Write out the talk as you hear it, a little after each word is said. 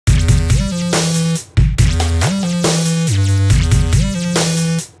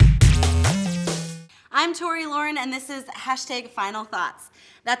I'm Torrie Lauren, and this is hashtag Final Thoughts.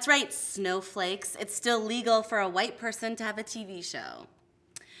 That's right, snowflakes. It's still legal for a white person to have a TV show.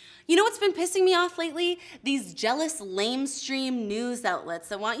 You know what's been pissing me off lately? These jealous Lamestream news outlets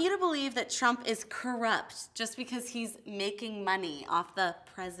that want you to believe that Trump is corrupt just because he's making money off the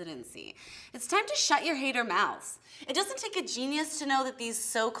presidency. It's time to shut your hater mouths. It doesn't take a genius to know that these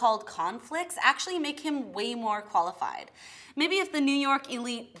so-called conflicts actually make him way more qualified. Maybe if the New York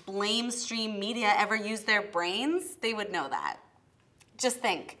elite Lamestream media ever used their brains, they would know that. Just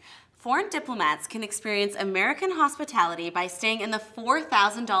think. Foreign diplomats can experience American hospitality by staying in the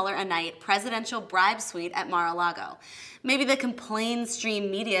 $4,000 a night presidential bribe suite at Mar-a-Lago. Maybe the complaint stream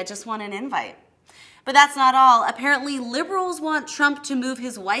media just want an invite. But that's not all. Apparently, liberals want Trump to move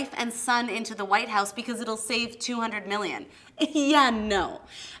his wife and son into the White House because it'll save $200 million. Yeah, no.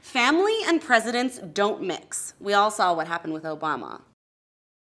 Family and presidents don't mix. We all saw what happened with Obama.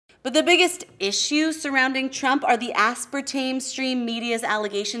 But the biggest issue surrounding Trump are the aspartame stream media's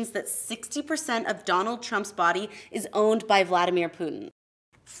allegations that 60% of Donald Trump's body is owned by Vladimir Putin.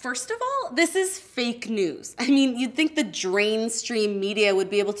 First of all, this is fake news. I mean, you'd think the drain stream media would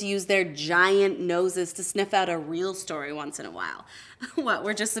be able to use their giant noses to sniff out a real story once in a while. What,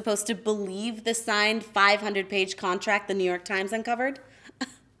 we're just supposed to believe the signed 500-page contract the New York Times uncovered?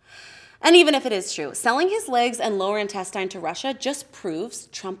 And even if it is true, selling his legs and lower intestine to Russia just proves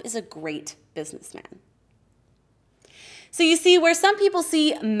Trump is a great businessman. So you see, where some people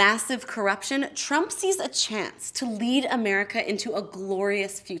see massive corruption, Trump sees a chance to lead America into a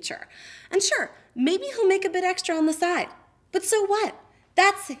glorious future. And sure, maybe he'll make a bit extra on the side. But so what?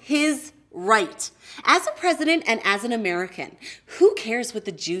 That's his right. As a president and as an American, who cares what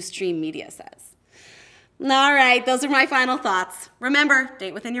the Jew stream media says? All right, those are my final thoughts. Remember,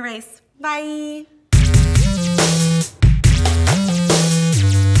 date within your race. Bye.